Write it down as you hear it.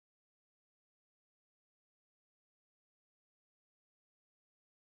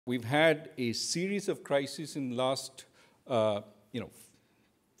we've had a series of crises in the last,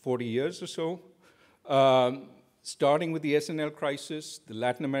 40 years or so, starting with the SNL crisis, the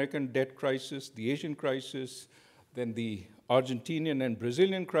Latin American debt crisis, the Asian crisis, then the Argentinian and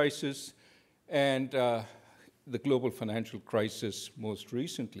Brazilian crisis, and the global financial crisis most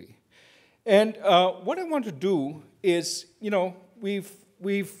recently. And what I want to do is, we've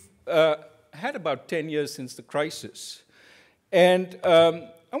had about 10 years since the crisis. And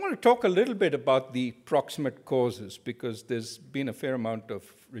I want to talk a little bit about the proximate causes, because there's been a fair amount of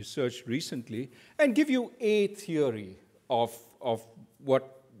research recently, and give you a theory of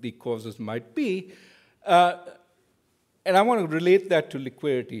what the causes might be. And I want to relate that to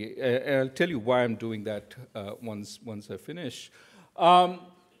liquidity, and I'll tell you why I'm doing that once I finish.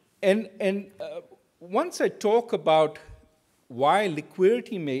 Once I talk about why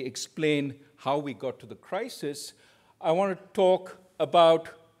liquidity may explain how we got to the crisis, I want to talk about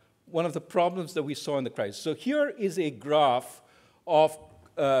one of the problems that we saw in the crisis. So here is a graph of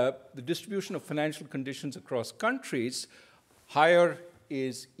the distribution of financial conditions across countries. Higher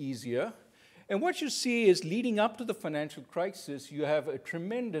is easier. And what you see is, leading up to the financial crisis, you have a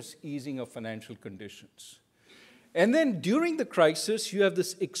tremendous easing of financial conditions. And then during the crisis, you have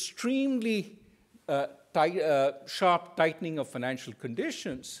this extremely sharp tightening of financial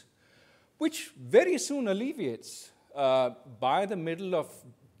conditions, which very soon alleviates. By the middle of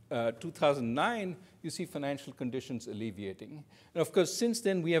 2009, you see financial conditions alleviating. And of course, since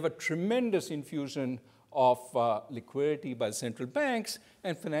then, we have a tremendous infusion of liquidity by central banks,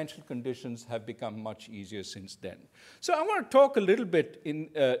 and financial conditions have become much easier since then. So I want to talk a little bit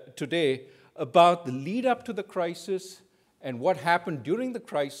today about the lead up to the crisis and what happened during the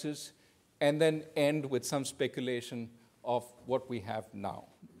crisis, and then end with some speculation of what we have now,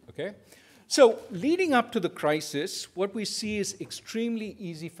 okay? So leading up to the crisis, what we see is extremely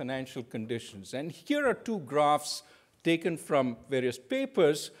easy financial conditions. And here are two graphs taken from various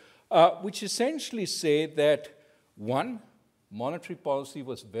papers, which essentially say that, one, monetary policy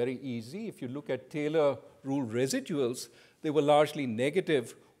was very easy. If you look at Taylor rule residuals, they were largely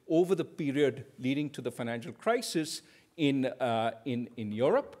negative over the period leading to the financial crisis in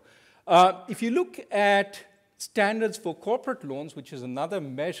Europe. If you look at standards for corporate loans, which is another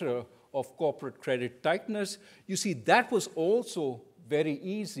measure of corporate credit tightness, you see that was also very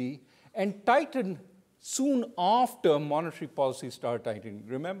easy and tightened soon after monetary policy started tightening.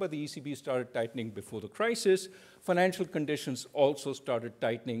 Remember, the ECB started tightening before the crisis. Financial conditions also started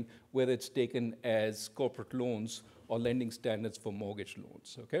tightening, whether it's taken as corporate loans or lending standards for mortgage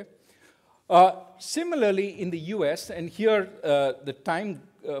loans, okay? Similarly, in the US, and here the time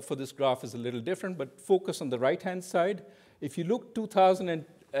for this graph is a little different, but focus on the right-hand side. If you look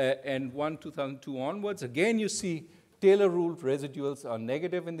 2001, 2002 onwards, again, you see Taylor rule residuals are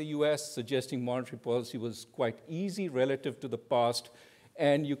negative in the US, suggesting monetary policy was quite easy relative to the past.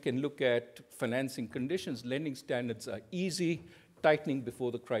 And you can look at financing conditions. Lending standards are easy, tightening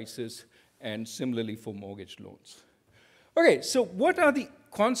before the crisis, and similarly for mortgage loans. Okay, so what are the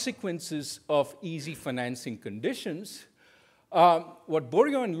consequences of easy financing conditions? What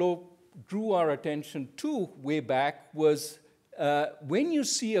Bourdieu and Lowe drew our attention to way back was when you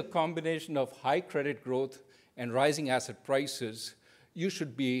see a combination of high credit growth and rising asset prices, you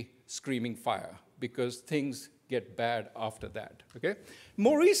should be screaming fire, because things get bad after that, okay?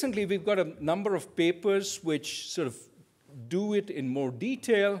 More recently, we've got a number of papers which sort of do it in more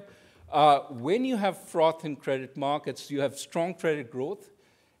detail. When you have froth in credit markets, you have strong credit growth,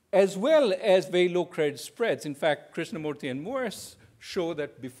 as well as very low credit spreads. In fact, Krishnamurthy and Morris show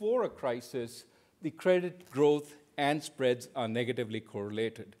that before a crisis, the credit growth and spreads are negatively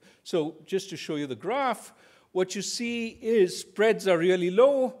correlated. So just to show you the graph, what you see is spreads are really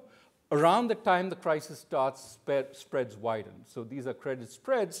low. Around the time the crisis starts, spreads widen. So these are credit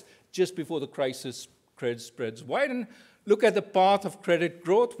spreads. Just before the crisis, credit spreads widen. Look at the path of credit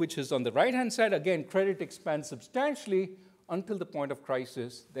growth, which is on the right-hand side. Again, credit expands substantially until the point of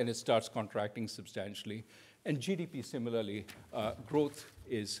crisis. Then it starts contracting substantially. And GDP, similarly, growth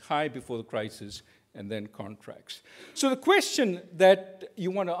is high before the crisis and then contracts. So the question that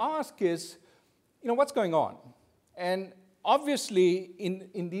you want to ask is, what's going on? And obviously,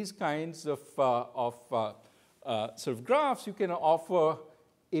 in these kinds of sort of graphs, you can offer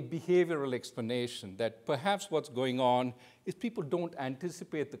a behavioral explanation that perhaps what's going on is people don't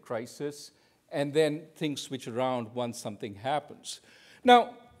anticipate the crisis, and then things switch around once something happens.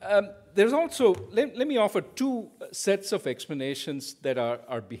 Now, there's also, let me offer two sets of explanations that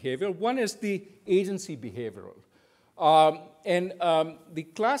are behavioral. One is the agency behavioral. The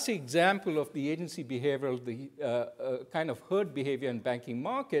classic example of the agency behavioral, the kind of herd behavior in banking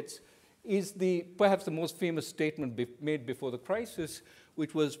markets, is perhaps the most famous statement made before the crisis,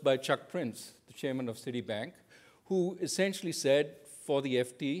 which was by Chuck Prince, the chairman of Citibank, who essentially said for the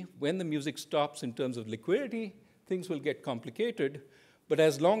FT, when the music stops in terms of liquidity, things will get complicated, but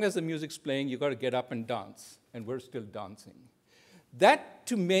as long as the music's playing, you've got to get up and dance, and we're still dancing. That,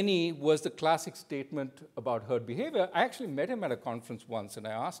 to many, was the classic statement about herd behavior. I actually met him at a conference once, and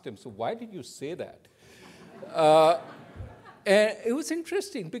I asked him, so why did you say that? And it was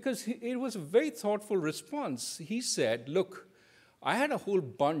interesting, because it was a very thoughtful response. He said, look, I had a whole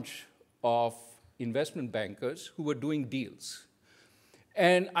bunch of investment bankers who were doing deals.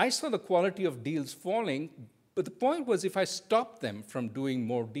 And I saw the quality of deals falling, but the point was if I stopped them from doing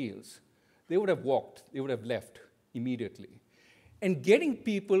more deals, they would have walked, they would have left immediately. And getting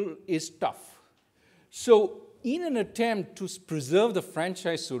people is tough. So in an attempt to preserve the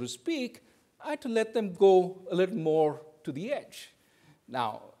franchise, so to speak, I had to let them go a little more to the edge.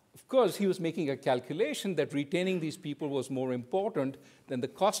 Now, of course, he was making a calculation that retaining these people was more important than the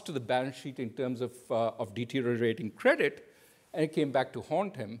cost to the balance sheet in terms of deteriorating credit, and it came back to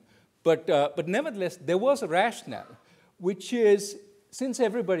haunt him. But nevertheless, there was a rationale, which is, since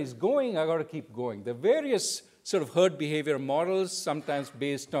everybody's going, I got to keep going. There are various sort of herd behavior models, sometimes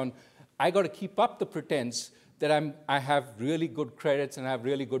based on, I got to keep up the pretense that I have really good credits and I have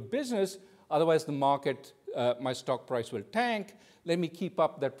really good business, otherwise the market, my stock price will tank. Let me keep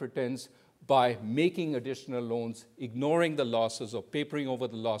up that pretense by making additional loans, ignoring the losses or papering over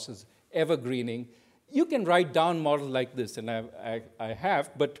the losses, evergreening. You can write down models like this, and I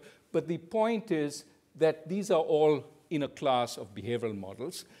have, but the point is that these are all in a class of behavioral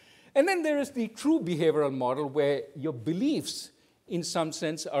models. And then there is the true behavioral model where your beliefs, in some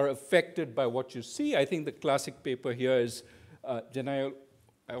sense, are affected by what you see. I think the classic paper here is Janioli.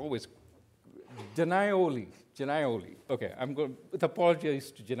 Okay, I'm going, with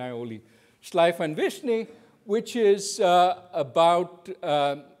apologies to Janioli, Schleifer and Vishny, which is about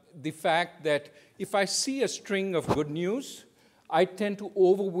the fact that if I see a string of good news, I tend to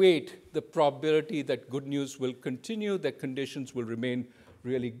overweight the probability that good news will continue, that conditions will remain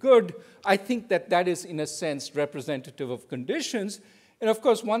really good. I think that that is, in a sense, representative of conditions. And of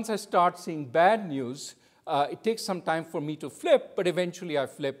course, once I start seeing bad news, it takes some time for me to flip, but eventually I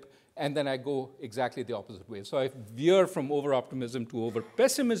flip, and then I go exactly the opposite way. So I veer from over-optimism to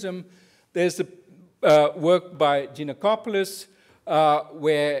over-pessimism. There's the work by Giannakopoulos,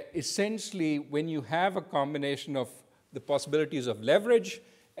 where essentially when you have a combination of the possibilities of leverage,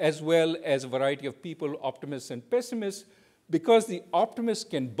 as well as a variety of people, optimists and pessimists, because the optimists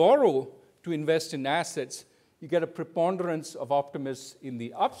can borrow to invest in assets, you get a preponderance of optimists in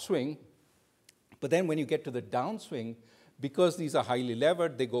the upswing. But then when you get to the downswing, because these are highly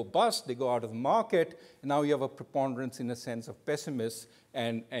levered, they go bust, they go out of the market, and now you have a preponderance in a sense of pessimists,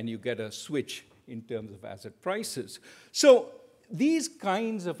 and you get a switch in terms of asset prices. So these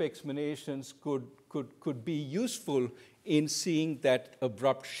kinds of explanations could be useful in seeing that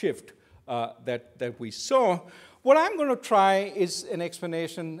abrupt shift that we saw. What I'm going to try is an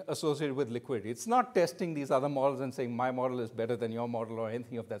explanation associated with liquidity. It's not testing these other models and saying my model is better than your model or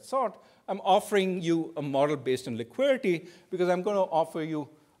anything of that sort. I'm offering you a model based on liquidity because I'm going to offer you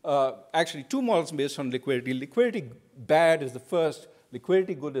actually two models based on liquidity. Liquidity bad is the first,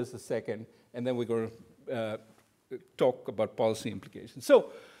 liquidity good is the second, and then we're going to talk about policy implications.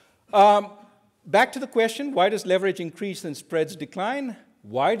 So back to the question, why does leverage increase and spreads decline?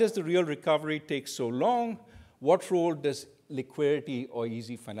 Why does the real recovery take so long? What role does liquidity or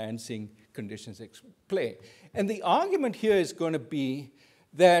easy financing conditions play? And the argument here is going to be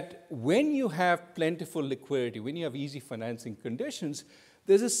that when you have plentiful liquidity, when you have easy financing conditions,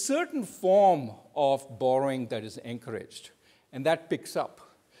 there's a certain form of borrowing that is encouraged, and that picks up.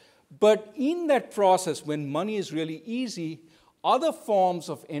 But in that process, when money is really easy, other forms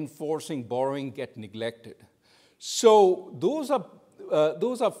of enforcing borrowing get neglected. So those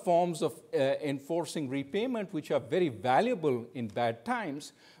are forms of enforcing repayment which are very valuable in bad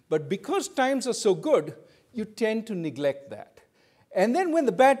times, but because times are so good, you tend to neglect that. And then when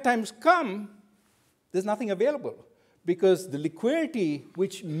the bad times come, there's nothing available because the liquidity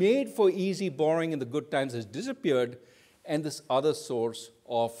which made for easy borrowing in the good times has disappeared, and this other source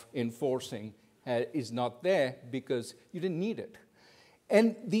of enforcing is not there because you didn't need it.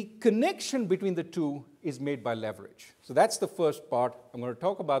 And the connection between the two is made by leverage. So that's the first part. I'm going to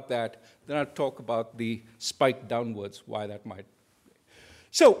talk about that. Then I'll talk about the spike downwards, why that might be.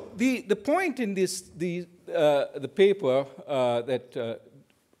 So the point in this, the paper that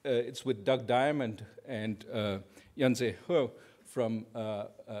it's with Doug Diamond and Yunze Ho from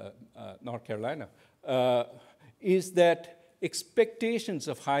North Carolina, is that expectations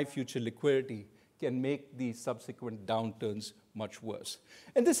of high future liquidity can make the subsequent downturns much worse.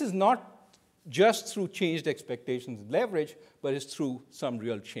 And this is not just through changed expectations and leverage, but it's through some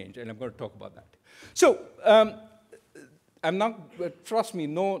real change, and I'm going to talk about that. So I'm not, trust me,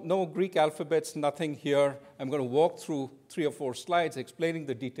 no Greek alphabets, nothing here. I'm going to walk through 3 or 4 slides explaining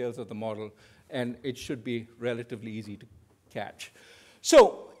the details of the model, and it should be relatively easy to catch.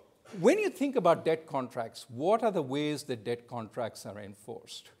 So when you think about debt contracts, what are the ways that debt contracts are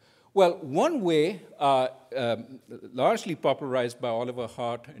enforced? Well, one way, largely popularized by Oliver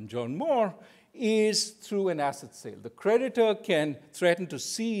Hart and John Moore, is through an asset sale. The creditor can threaten to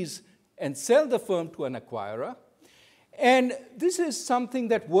seize and sell the firm to an acquirer. And this is something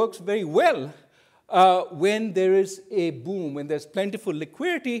that works very well when there is a boom, when there's plentiful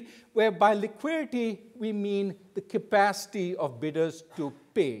liquidity, where by liquidity we mean the capacity of bidders to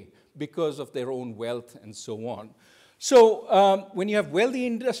pay because of their own wealth and so on. So when you have wealthy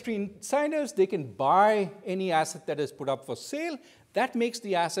industry insiders, they can buy any asset that is put up for sale. That makes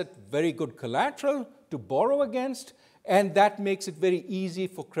the asset very good collateral to borrow against, and that makes it very easy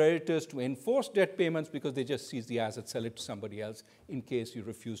for creditors to enforce debt payments because they just seize the asset, sell it to somebody else in case you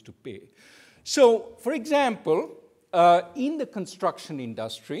refuse to pay. So, for example, in the construction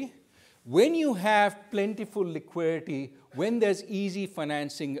industry, when you have plentiful liquidity, when there's easy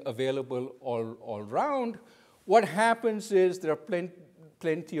financing available all around, what happens is there are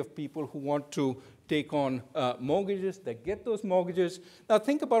plenty of people who want to take on mortgages, that get those mortgages. Now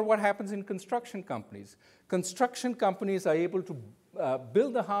think about what happens in construction companies. Construction companies are able to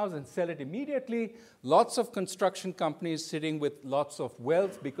build a house and sell it immediately. Lots of construction companies sitting with lots of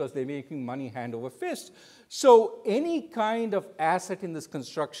wealth because they're making money hand over fist. So any kind of asset in this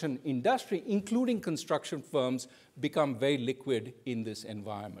construction industry, including construction firms, become very liquid in this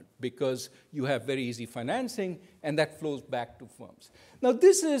environment because you have very easy financing and that flows back to firms. Now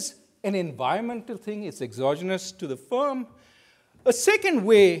this is an environmental thing, it's exogenous to the firm. A second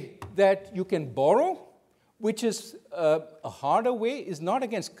way that you can borrow, which is a harder way, is not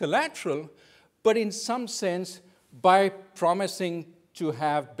against collateral, but in some sense by promising to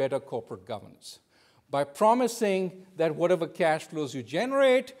have better corporate governance. By promising that whatever cash flows you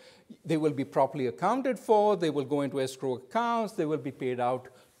generate, they will be properly accounted for, they will go into escrow accounts, they will be paid out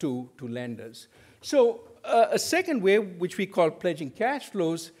to lenders. So a second way, which we call pledging cash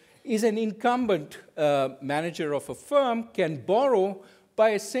flows, is an incumbent manager of a firm can borrow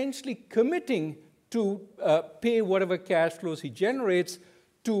by essentially committing to pay whatever cash flows he generates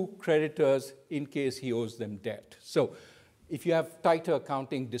to creditors in case he owes them debt. So if you have tighter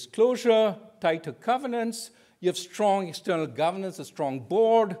accounting disclosure, tighter covenants, you have strong external governance, a strong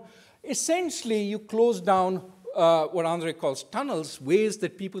board, essentially you close down what Andre calls tunnels, ways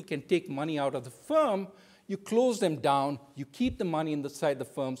that people can take money out of the firm. You close them down, you keep the money inside the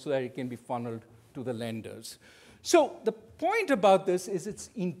firm so that it can be funneled to the lenders. So the point about this is it's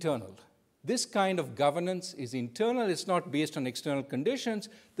internal. This kind of governance is internal, it's not based on external conditions.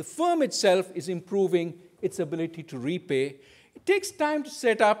 The firm itself is improving its ability to repay. It takes time to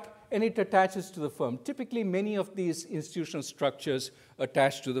set up and it attaches to the firm. Typically, many of these institutional structures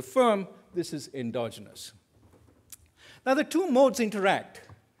attach to the firm. This is endogenous. Now, the two modes interact.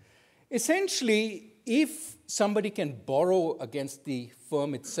 Essentially, if somebody can borrow against the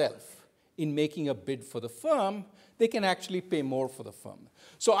firm itself in making a bid for the firm, they can actually pay more for the firm.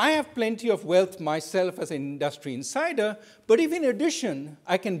 So I have plenty of wealth myself as an industry insider, but if in addition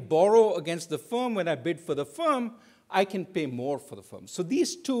I can borrow against the firm when I bid for the firm, I can pay more for the firm. So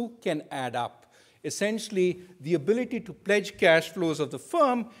these two can add up. Essentially, the ability to pledge cash flows of the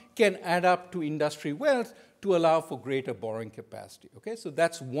firm can add up to industry wealth to allow for greater borrowing capacity. Okay? So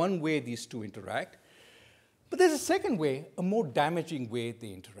that's one way these two interact. But there's a second way, a more damaging way they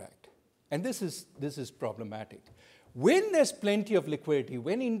interact. And this is problematic. When there's plenty of liquidity,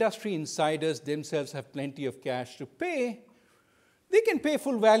 when industry insiders themselves have plenty of cash to pay, they can pay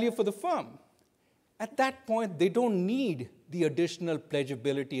full value for the firm. At that point, they don't need the additional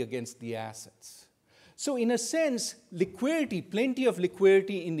pledgeability against the assets. So in a sense, liquidity, plenty of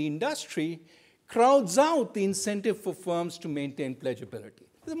liquidity in the industry crowds out the incentive for firms to maintain pledgeability.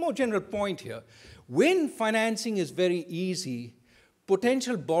 There's a more general point here. When financing is very easy,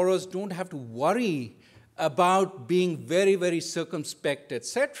 potential borrowers don't have to worry about being very, very circumspect,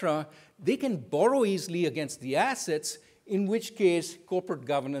 etc. They can borrow easily against the assets, in which case corporate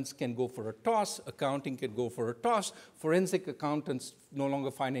governance can go for a toss, accounting can go for a toss, forensic accountants no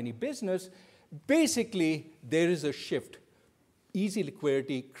longer find any business. Basically, there is a shift. Easy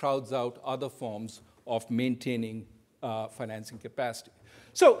liquidity crowds out other forms of maintaining financing capacity.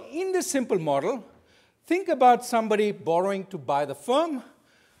 So in this simple model, think about somebody borrowing to buy the firm.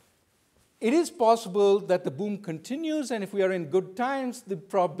 It is possible that the boom continues, and if we are in good times, the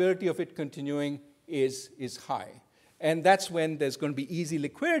probability of it continuing is high. And that's when there's going to be easy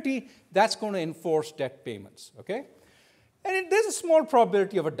liquidity. That's going to enforce debt payments, okay? And there's a small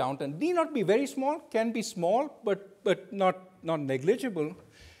probability of a downturn. Need not be very small, can be small, but not negligible.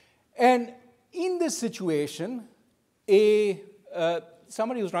 And in this situation,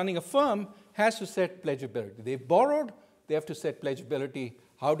 somebody who's running a firm has to set pledgeability. They've borrowed, they have to set pledgeability.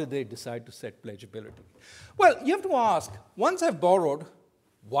 How do they decide to set pledgeability? Well, you have to ask, once I've borrowed,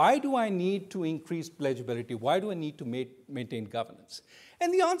 why do I need to increase pledgeability? Why do I need to maintain governance?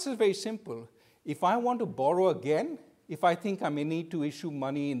 And the answer is very simple. If I want to borrow again, if I think I may need to issue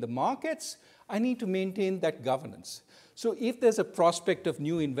money in the markets, I need to maintain that governance. So if there's a prospect of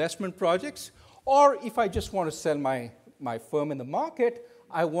new investment projects, or if I just want to sell my firm in the market,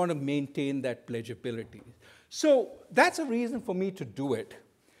 I want to maintain that pledgeability. So that's a reason for me to do it.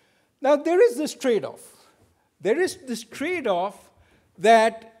 Now, there is this trade-off. There is this trade-off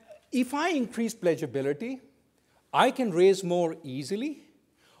that if I increase pledgeability, I can raise more easily,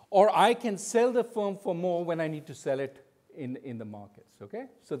 or I can sell the firm for more when I need to sell it in the markets, okay?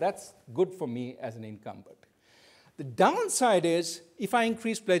 So that's good for me as an incumbent. The downside is, if I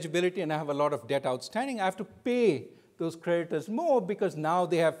increase pledgeability and I have a lot of debt outstanding, I have to pay those creditors more because now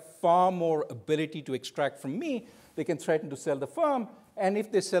they have far more ability to extract from me. They can threaten to sell the firm, and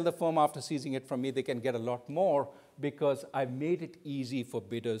if they sell the firm after seizing it from me, they can get a lot more because I've made it easy for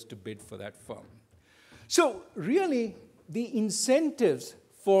bidders to bid for that firm. So really, the incentives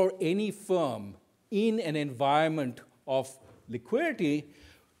for any firm in an environment of liquidity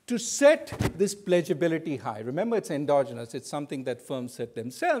to set this pledgeability high, remember it's endogenous, it's something that firms set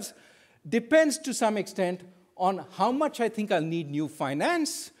themselves, depends to some extent on how much I think I'll need new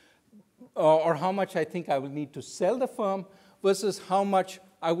finance or how much I think I will need to sell the firm versus how much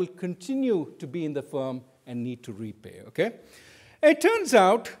I will continue to be in the firm and need to repay, okay? And it turns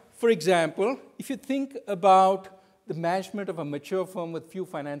out, for example, if you think about the management of a mature firm with few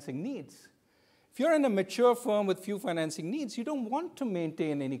financing needs, if you're in a mature firm with few financing needs, you don't want to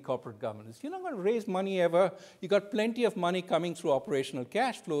maintain any corporate governance. You're not going to raise money ever. You got plenty of money coming through operational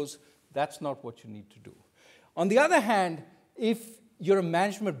cash flows. That's not what you need to do. On the other hand, if you're a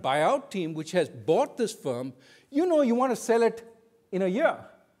management buyout team which has bought this firm, you know you want to sell it in a year.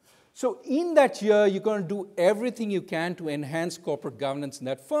 So in that year, you're going to do everything you can to enhance corporate governance in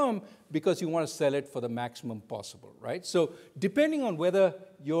that firm because you want to sell it for the maximum possible, right? So depending on whether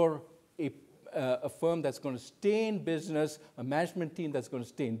you're a firm that's going to stay in business, a management team that's going to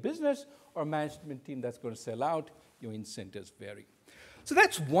stay in business, or a management team that's going to sell out, your incentives vary. So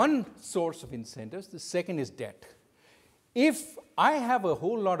that's one source of incentives. The second is debt. If I have a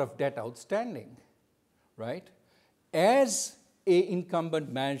whole lot of debt outstanding, right, as an incumbent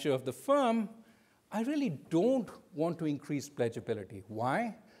manager of the firm, I really don't want to increase pledgeability.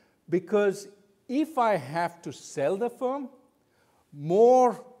 Why? Because if I have to sell the firm,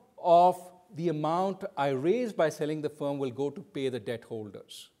 more of the amount I raise by selling the firm will go to pay the debt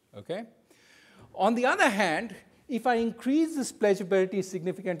holders, okay? On the other hand, if I increase this pledgeability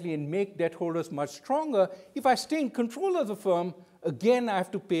significantly and make debt holders much stronger, if I stay in control of the firm, again, I have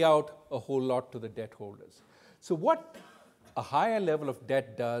to pay out a whole lot to the debt holders. So what a higher level of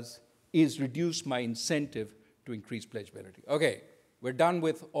debt does is reduce my incentive to increase pledgeability. Okay, we're done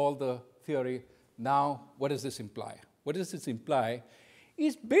with all the theory. Now, what does this imply? What does this imply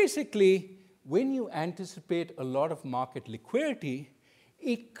is basically when you anticipate a lot of market liquidity,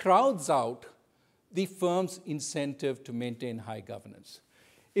 it crowds out the firm's incentive to maintain high governance.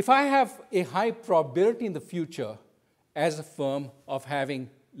 If I have a high probability in the future as a firm of having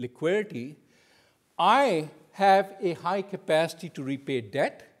liquidity, I have a high capacity to repay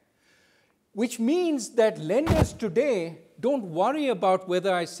debt, which means that lenders today don't worry about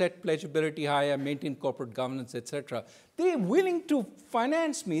whether I set pledgeability higher, maintain corporate governance, etc. They're willing to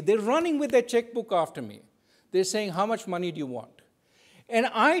finance me. They're running with their checkbook after me. They're saying, how much money do you want? And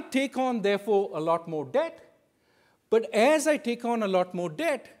I take on, therefore, a lot more debt. But as I take on a lot more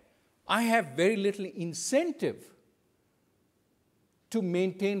debt, I have very little incentive to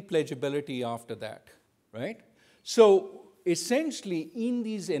maintain pledgeability after that, right? So essentially, in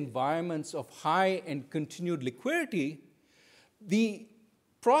these environments of high and continued liquidity, the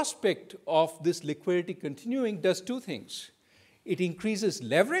prospect of this liquidity continuing does two things. It increases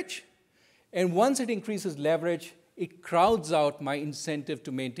leverage, and once it increases leverage, it crowds out my incentive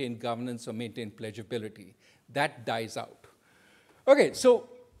to maintain governance or maintain pledgeability. That dies out. Okay, so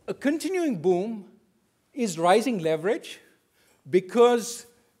a continuing boom is rising leverage, because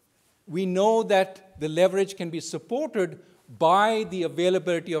we know that the leverage can be supported by the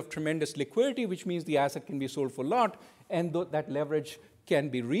availability of tremendous liquidity, which means the asset can be sold for a lot, and that leverage can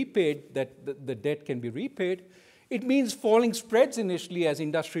be repaid, that the debt can be repaid. It means falling spreads initially as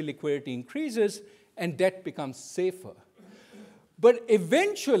industry liquidity increases and debt becomes safer. But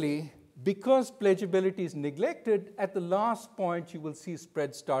eventually, because pledgeability is neglected, at the last point you will see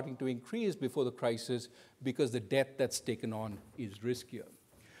spreads starting to increase before the crisis because the debt that's taken on is riskier.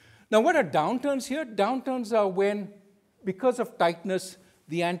 Now, what are downturns here? Downturns are when, because of tightness,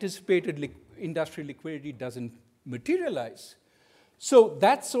 the anticipated industry liquidity doesn't materialize. So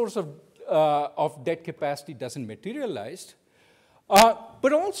that source of debt capacity doesn't materialize.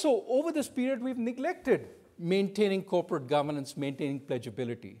 But also, over this period, we've neglected maintaining corporate governance, maintaining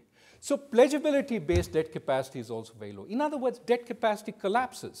pledgeability. So pledgeability-based debt capacity is also very low. In other words, debt capacity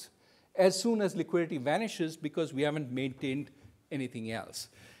collapses as soon as liquidity vanishes because we haven't maintained anything else.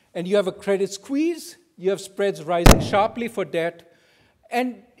 And you have a credit squeeze, you have spreads rising sharply for debt,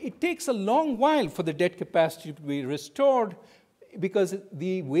 and it takes a long while for the debt capacity to be restored, because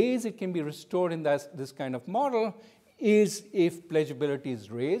the ways it can be restored in this kind of model is if pledgeability is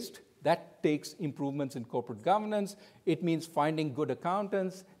raised. That takes improvements in corporate governance. It means finding good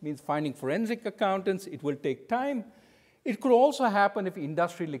accountants, it means finding forensic accountants. It will take time. It could also happen if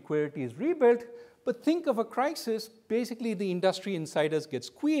industry liquidity is rebuilt. But think of a crisis, basically the industry insiders get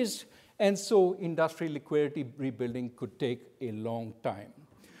squeezed, and so industry liquidity rebuilding could take a long time.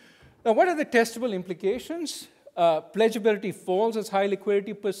 Now, what are the testable implications? Pledgeability falls as high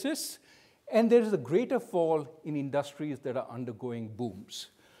liquidity persists, and there is a greater fall in industries that are undergoing booms.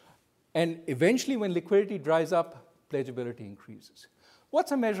 And eventually, when liquidity dries up, pledgeability increases.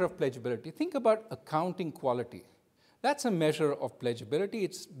 What's a measure of pledgeability? Think about accounting quality. That's a measure of pledgeability.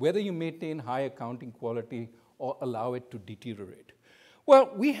 It's whether you maintain high accounting quality or allow it to deteriorate.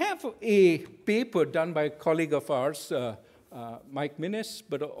 Well, we have a paper done by a colleague of ours, Mike Minnis,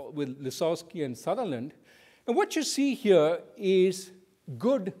 but with Lisowski and Sutherland. And what you see here is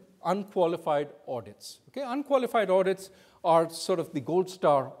good unqualified audits. Okay? Unqualified audits are sort of the gold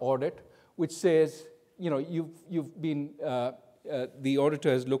star audit, which says, you know, you've been, the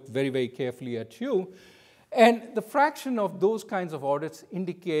auditor has looked very, very carefully at you. And the fraction of those kinds of audits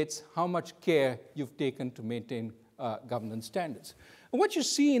indicates how much care you've taken to maintain governance standards. And what you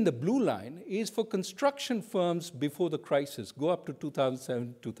see in the blue line is for construction firms before the crisis, go up to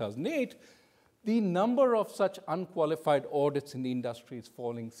 2007, 2008, the number of such unqualified audits in the industry is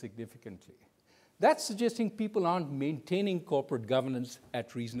falling significantly. That's suggesting people aren't maintaining corporate governance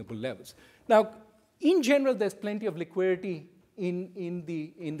at reasonable levels. Now, in general, there's plenty of liquidity in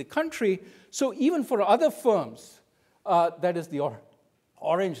the country. So even for other firms, that is the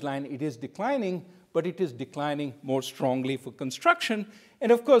orange line, it is declining, but it is declining more strongly for construction.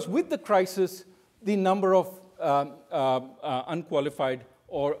 And of course, with the crisis, the number of unqualified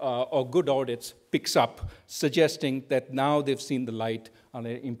or good audits picks up, suggesting that now they've seen the light on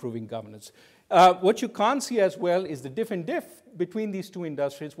improving governance. What you can't see as well is the diff and diff between these two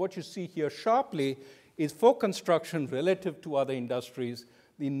industries. What you see here sharply is for construction relative to other industries,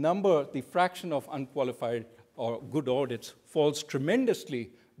 the fraction of unqualified or good audits falls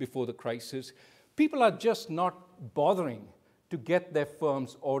tremendously before the crisis. People are just not bothering to get their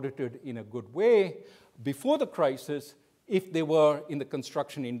firms audited in a good way. Before the crisis, if they were in the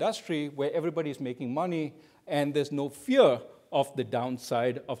construction industry where everybody's making money and there's no fear of the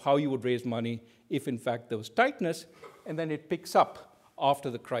downside of how you would raise money if, in fact, there was tightness, and then it picks up after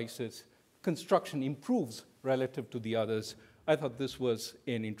the crisis. Construction improves relative to the others. I thought this was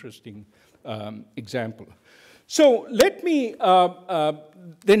an interesting example. So let me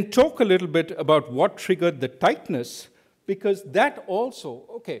then talk a little bit about what triggered the tightness, because that also,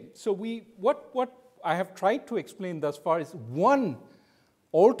 okay, so what I have tried to explain thus far is one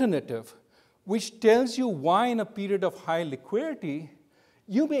alternative which tells you why in a period of high liquidity,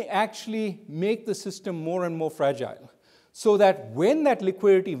 you may actually make the system more and more fragile, so that when that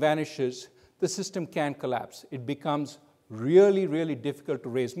liquidity vanishes, the system can collapse. It becomes really, really difficult to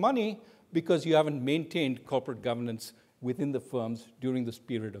raise money because you haven't maintained corporate governance within the firms during this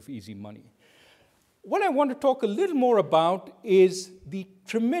period of easy money. What I want to talk a little more about is the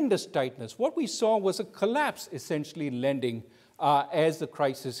tremendous tightness. What we saw was a collapse, essentially, in lending as the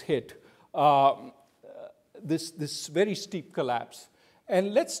crisis hit, this very steep collapse.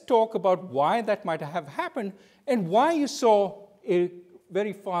 And let's talk about why that might have happened and why you saw a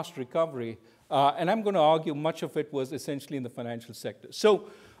very fast recovery. And I'm going to argue much of it was essentially in the financial sector. So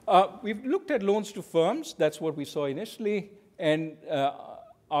we've looked at loans to firms. That's what we saw initially. And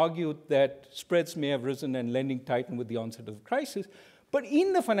argued that spreads may have risen and lending tightened with the onset of the crisis. But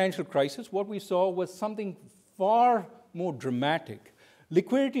in the financial crisis, what we saw was something far more dramatic.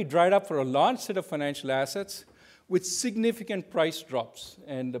 Liquidity dried up for a large set of financial assets with significant price drops,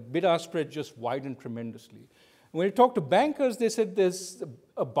 and the bid-ask spread just widened tremendously. When you talk to bankers, they said there's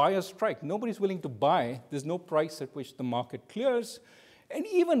a buyer's strike. Nobody's willing to buy. There's no price at which the market clears. And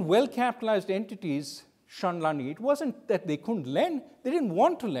even well-capitalized entities shunned lending. It wasn't that they couldn't lend. They didn't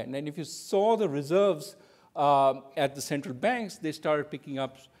want to lend. And if you saw the reserves at the central banks, they started picking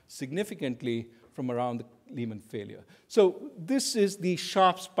up significantly from around the Lehman failure. So this is the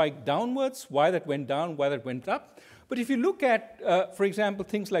sharp spike downwards, why that went down, why that went up. But if you look at, for example,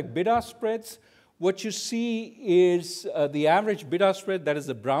 things like bid-ask spreads, what you see is the average bid-ask spread, that is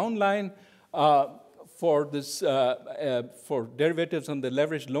the brown line, for derivatives on the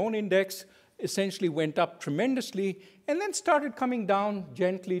leveraged loan index, essentially went up tremendously and then started coming down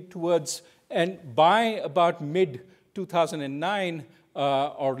gently towards, and by about mid-2009,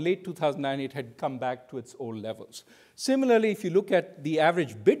 or late 2009, it had come back to its old levels. Similarly, if you look at the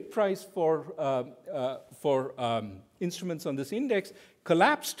average bid price for instruments on this index,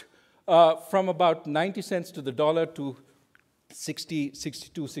 collapsed from about 90 cents to the dollar to 60,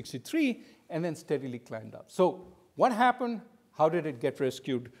 62, 63, and then steadily climbed up. So what happened? How did it get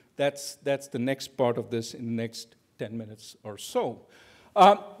rescued? That's the next part of this in the next 10 minutes or so.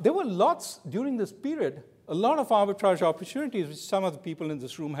 There were lots during this period, a lot of arbitrage opportunities, which some of the people in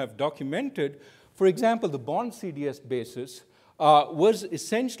this room have documented. For example, the bond CDS basis was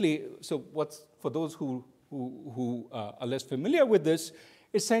essentially, so what's, for those who are less familiar with this,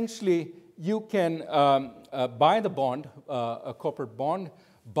 essentially you can buy the bond, a corporate bond,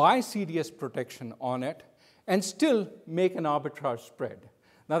 buy CDS protection on it, and still make an arbitrage spread.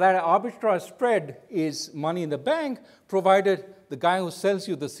 Now that arbitrage spread is money in the bank, provided the guy who sells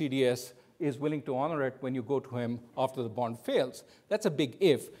you the CDS is willing to honor it when you go to him after the bond fails. That's a big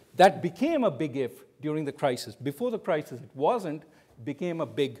if. That became a big if during the crisis. Before the crisis, it wasn't. It became a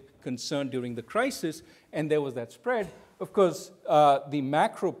big concern during the crisis, and there was that spread. Of course, the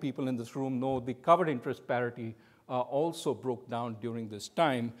macro people in this room know the covered interest parity also broke down during this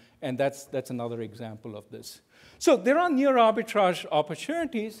time, and that's another example of this. So there are near arbitrage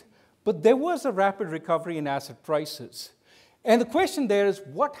opportunities, but there was a rapid recovery in asset prices. And the question there is,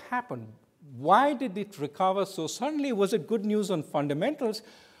 what happened? Why did it recover so suddenly? Was it good news on fundamentals?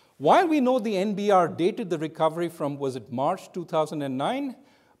 While we know the NBER dated the recovery from, was it March 2009?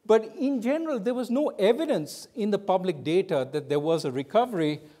 But in general, there was no evidence in the public data that there was a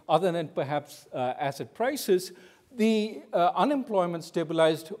recovery other than perhaps asset prices. The unemployment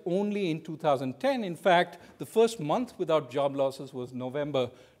stabilized only in 2010. In fact, the first month without job losses was November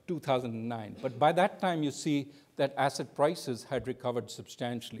 2009. But by that time, you see that asset prices had recovered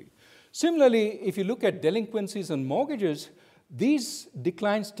substantially. Similarly, if you look at delinquencies on mortgages, these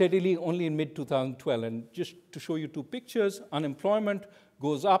declined steadily only in mid-2012. And just to show you two pictures, unemployment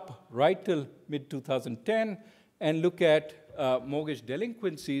goes up right till mid-2010. And look at mortgage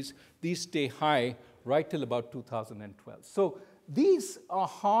delinquencies, these stay high right till about 2012. So these are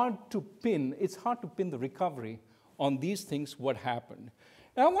hard to pin. It's hard to pin the recovery on these things, what happened.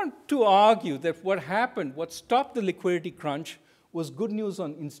 And I want to argue that what happened, what stopped the liquidity crunch, was good news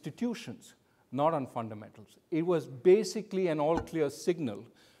on institutions, not on fundamentals. It was basically an all-clear signal,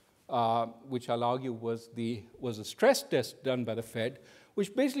 which I'll argue was a stress test done by the Fed,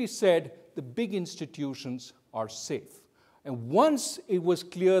 which basically said the big institutions are safe. And once it was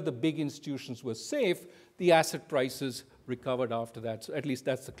clear the big institutions were safe, the asset prices recovered after that. So at least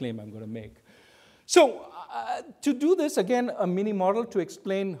that's the claim I'm going to make. So to do this, again, a mini model to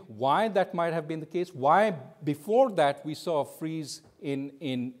explain why that might have been the case, why before that we saw a freeze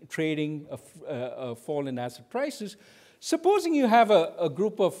in trading, a fall in asset prices. Supposing you have a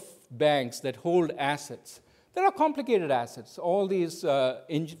group of banks that hold assets. There are complicated assets, all these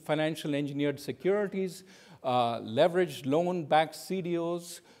financial engineered securities, leveraged loan-backed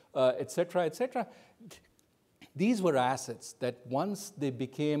CDOs, et cetera, et cetera. These were assets that once they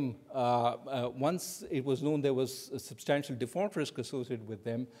became, once it was known there was a substantial default risk associated with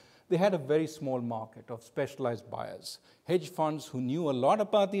them, they had a very small market of specialized buyers. Hedge funds who knew a lot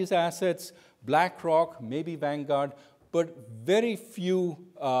about these assets, BlackRock, maybe Vanguard, but very few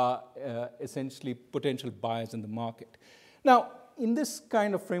essentially potential buyers in the market. Now, in this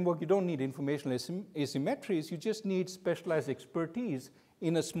kind of framework, you don't need informational asymmetries, you just need specialized expertise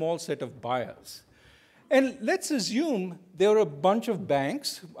in a small set of buyers. And let's assume there are a bunch of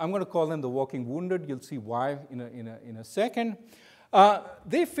banks. I'm going to call them the walking wounded. You'll see why in a second.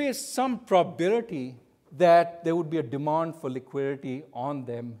 They face some probability that there would be a demand for liquidity on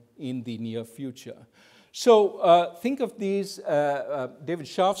them in the near future. So think of these, David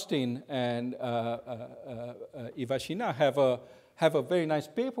Feldstein and Ivashina have a very nice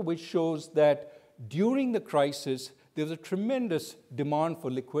paper which shows that during the crisis, there was a tremendous demand for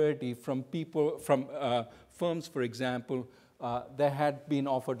liquidity from people, from firms, for example, that had been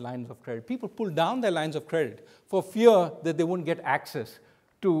offered lines of credit. People pulled down their lines of credit for fear that they wouldn't get access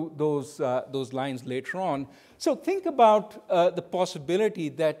to those lines later on. So think about the possibility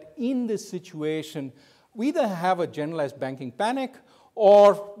that in this situation, we either have a generalized banking panic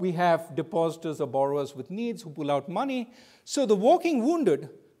or we have depositors or borrowers with needs who pull out money. So the walking wounded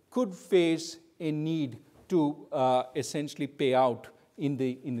could face a need to essentially pay out in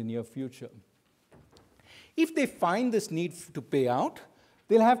the near future. If they find this need to pay out,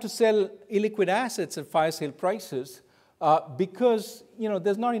 they'll have to sell illiquid assets at fire sale prices because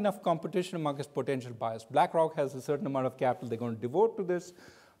there's not enough competition amongst potential buyers. BlackRock has a certain amount of capital they're going to devote to this.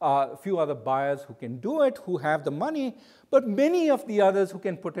 A few other buyers who can do it, who have the money, but many of the others who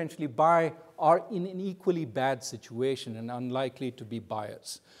can potentially buy are in an equally bad situation and unlikely to be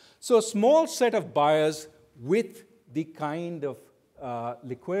buyers. So a small set of buyers with the kind of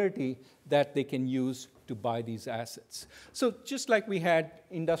liquidity that they can use to buy these assets. So just like we had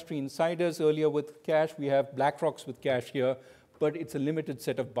industry insiders earlier with cash, we have BlackRocks with cash here, but it's a limited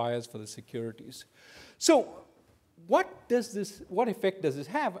set of buyers for the securities. So what effect does this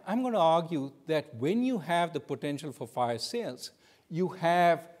have? I'm going to argue that when you have the potential for fire sales, you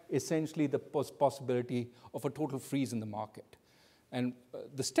have essentially the possibility of a total freeze in the market. And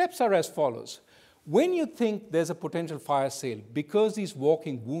the steps are as follows. When you think there's a potential fire sale, because these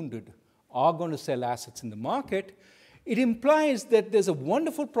walking wounded are going to sell assets in the market, it implies that there's a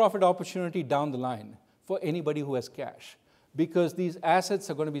wonderful profit opportunity down the line for anybody who has cash, because these assets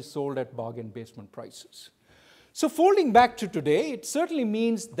are going to be sold at bargain basement prices. So folding back to today, it certainly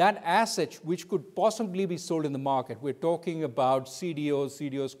means that asset which could possibly be sold in the market, we're talking about CDOs,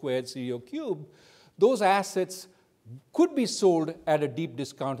 CDO squared, CDO cubed, those assets could be sold at a deep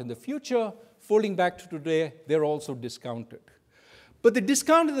discount in the future. Folding back to today, they're also discounted. But the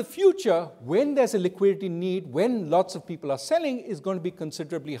discount in the future, when there's a liquidity need, when lots of people are selling, is going to be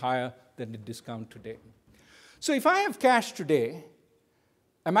considerably higher than the discount today. So if I have cash today,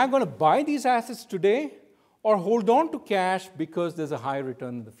 am I going to buy these assets today or hold on to cash because there's a high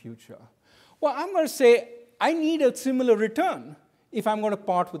return in the future? Well, I'm going to say I need a similar return if I'm going to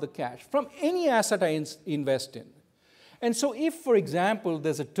part with the cash from any asset I invest in. And so if, for example,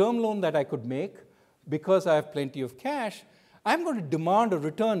 there's a term loan that I could make because I have plenty of cash, I'm going to demand a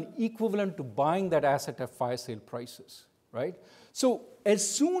return equivalent to buying that asset at fire sale prices, right? So as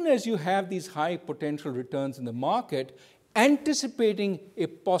soon as you have these high potential returns in the market, anticipating a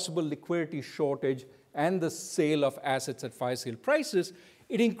possible liquidity shortage and the sale of assets at fire sale prices,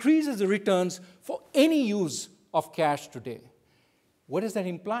 it increases the returns for any use of cash today. What does that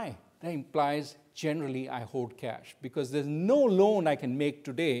imply? That implies generally I hold cash because there's no loan I can make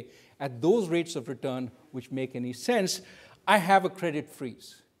today at those rates of return which make any sense. I have a credit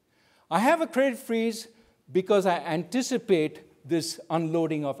freeze. I have a credit freeze because I anticipate this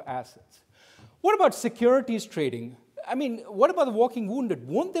unloading of assets. What about securities trading? I mean, what about the walking wounded?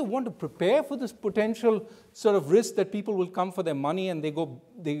 Won't they want to prepare for this potential sort of risk that people will come for their money and they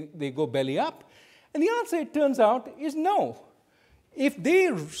go belly up? And the answer, it turns out, is no. If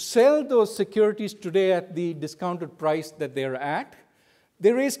they sell those securities today at the discounted price that they're at,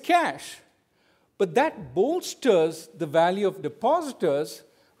 they raise cash. But that bolsters the value of depositors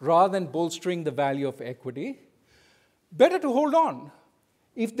rather than bolstering the value of equity. Better to hold on.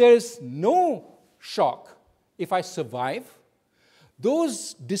 If there's no shock, if I survive,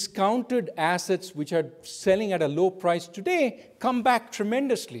 those discounted assets which are selling at a low price today come back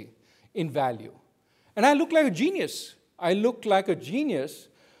tremendously in value. And I look like a genius. I look like a genius.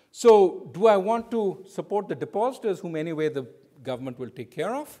 So do I want to support the depositors whom anyway the government will take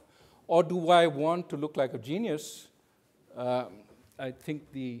care of? Or do I want to look like a genius? I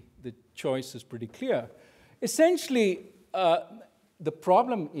think the choice is pretty clear. Essentially, the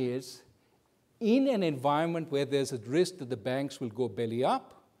problem is in an environment where there's a risk that the banks will go belly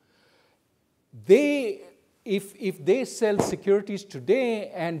up, if they sell securities today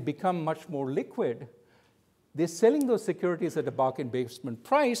and become much more liquid, they're selling those securities at a bargain basement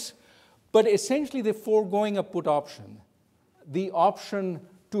price, but essentially they're foregoing a put option, the option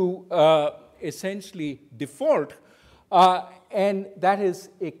to essentially default, and that is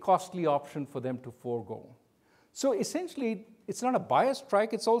a costly option for them to forego. So essentially, it's not a buyer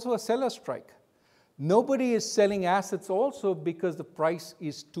strike, it's also a seller strike. Nobody is selling assets also because the price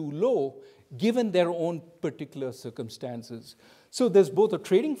is too low. given their own particular circumstances. So there's both a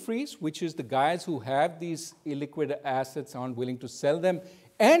trading freeze, which is the guys who have these illiquid assets aren't willing to sell them,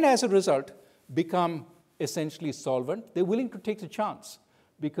 and as a result, become essentially solvent. They're willing to take the chance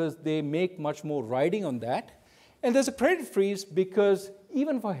because they make much more riding on that. And there's a credit freeze because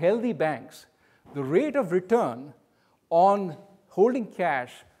even for healthy banks, the rate of return on holding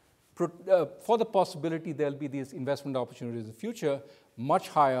cash for the possibility there'll be these investment opportunities in the future, much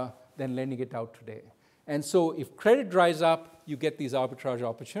higher than lending it out today. And so if credit dries up, you get these arbitrage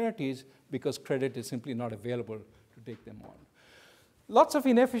opportunities because credit is simply not available to take them on. Lots of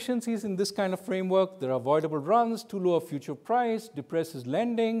inefficiencies in this kind of framework. There are avoidable runs, too low a future price, depresses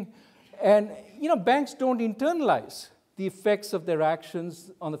lending. And banks don't internalize the effects of their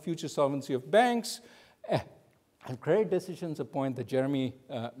actions on the future solvency of banks. And credit decisions, a point that Jeremy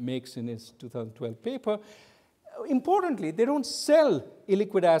makes in his 2012 paper. Importantly, they don't sell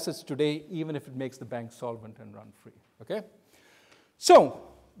illiquid assets today, even if it makes the bank solvent and run free. Okay? So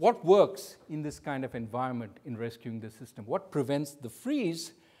what works in this kind of environment in rescuing the system? What prevents the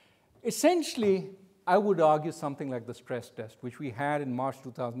freeze? Essentially, I would argue something like the stress test, which we had in March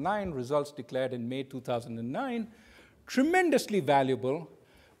 2009, results declared in May 2009, tremendously valuable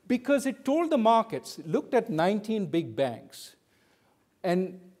because it told the markets, looked at 19 big banks,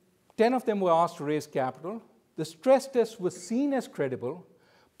 and 10 of them were asked to raise capital. The stress test was seen as credible,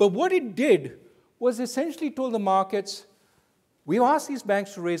 but what it did was essentially told the markets, we asked these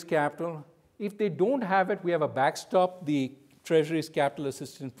banks to raise capital. If they don't have it, we have a backstop, the Treasury's Capital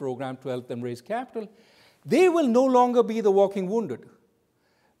Assistance Program, to help them raise capital. They will no longer be the walking wounded.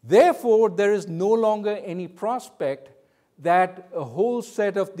 Therefore, there is no longer any prospect that a whole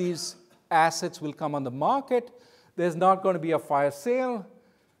set of these assets will come on the market. There's not going to be a fire sale.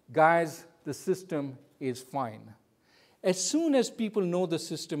 Guys, the system is fine. As soon as people know the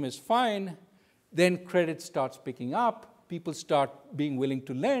system is fine, then credit starts picking up. People start being willing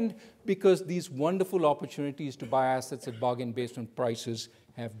to lend because these wonderful opportunities to buy assets at bargain based on prices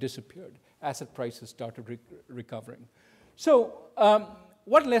have disappeared. Asset prices started recovering. So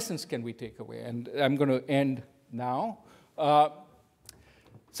what lessons can we take away? And I'm going to end now.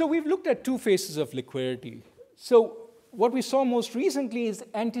 So we've looked at two phases of liquidity. So what we saw most recently is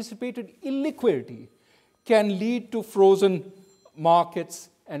anticipated illiquidity can lead to frozen markets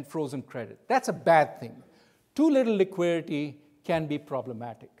and frozen credit. That's a bad thing. Too little liquidity can be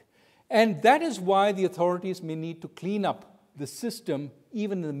problematic. And that is why the authorities may need to clean up the system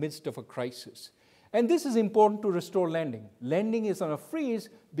even in the midst of a crisis. And this is important to restore lending. Lending is on a freeze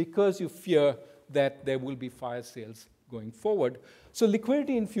because you fear that there will be fire sales going forward. So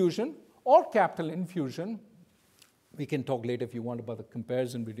liquidity infusion or capital infusion, we can talk later if you want about the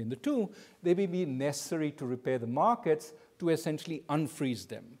comparison between the two, they may be necessary to repair the markets to essentially unfreeze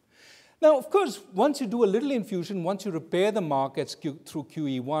them. Now, of course, once you do a little infusion, once you repair the markets through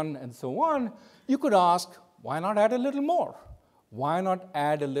QE1 and so on, you could ask, why not add a little more? Why not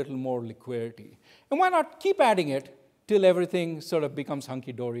add a little more liquidity? And why not keep adding it till everything sort of becomes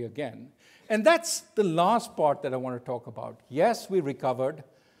hunky-dory again? And that's the last part that I want to talk about. Yes, we recovered,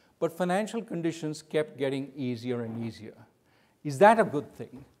 but financial conditions kept getting easier and easier. Is that a good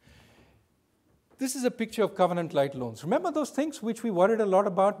thing? This is a picture of covenant-light loans. Remember those things which we worried a lot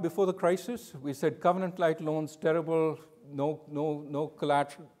about before the crisis? We said covenant-light loans, terrible, no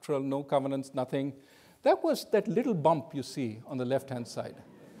collateral, no covenants, nothing. That was that little bump you see on the left-hand side.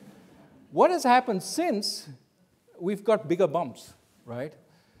 What has happened since? We've got bigger bumps, right?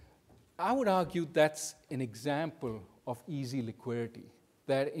 I would argue that's an example of easy liquidity,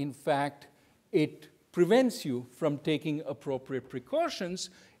 that in fact it prevents you from taking appropriate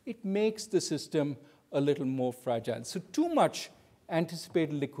precautions. It makes the system a little more fragile. So too much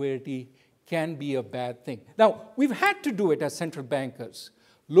anticipated liquidity can be a bad thing. Now, we've had to do it as central bankers.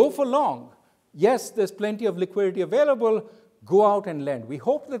 Low for long. Yes, there's plenty of liquidity available. Go out and lend. We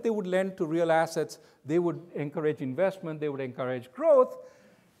hope that they would lend to real assets. They would encourage investment. They would encourage growth.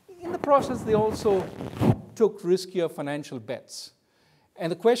 In the process, they also took riskier financial bets.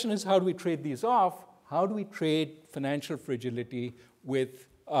 And the question is, how do we trade these off? How do we trade financial fragility with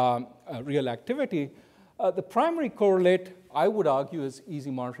real activity? The primary correlate, I would argue, is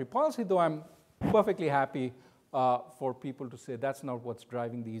easy monetary policy, though I'm perfectly happy for people to say that's not what's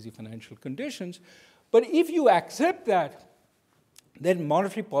driving the easy financial conditions. But if you accept that, then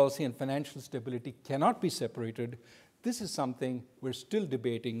monetary policy and financial stability cannot be separated. This is something we're still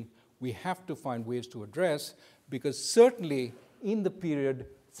debating. We have to find ways to address, because certainly in the period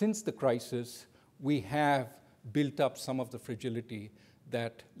since the crisis, we have built up some of the fragility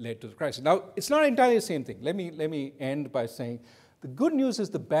that led to the crisis. Now, it's not entirely the same thing. Let me end by saying the good news is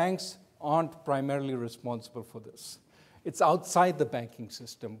the banks aren't primarily responsible for this. It's outside the banking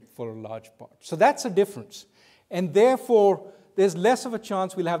system for a large part. So that's a difference. And therefore, there's less of a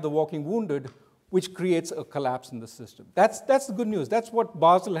chance we'll have the walking wounded, which creates a collapse in the system. That's the good news. That's what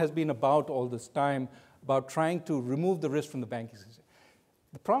Basel has been about all this time, about trying to remove the risk from the banking system.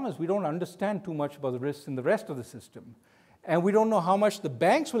 The problem is we don't understand too much about the risks in the rest of the system. And we don't know how much the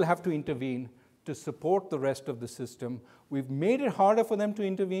banks will have to intervene to support the rest of the system. We've made it harder for them to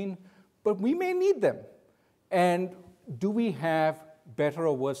intervene, but we may need them. And do we have better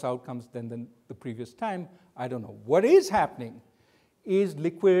or worse outcomes than the previous time? I don't know. What is happening is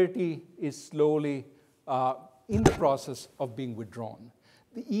liquidity is slowly in the process of being withdrawn.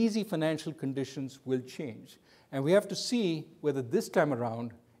 The easy financial conditions will change. And we have to see whether this time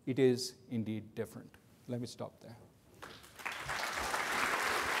around it is indeed different. Let me stop there.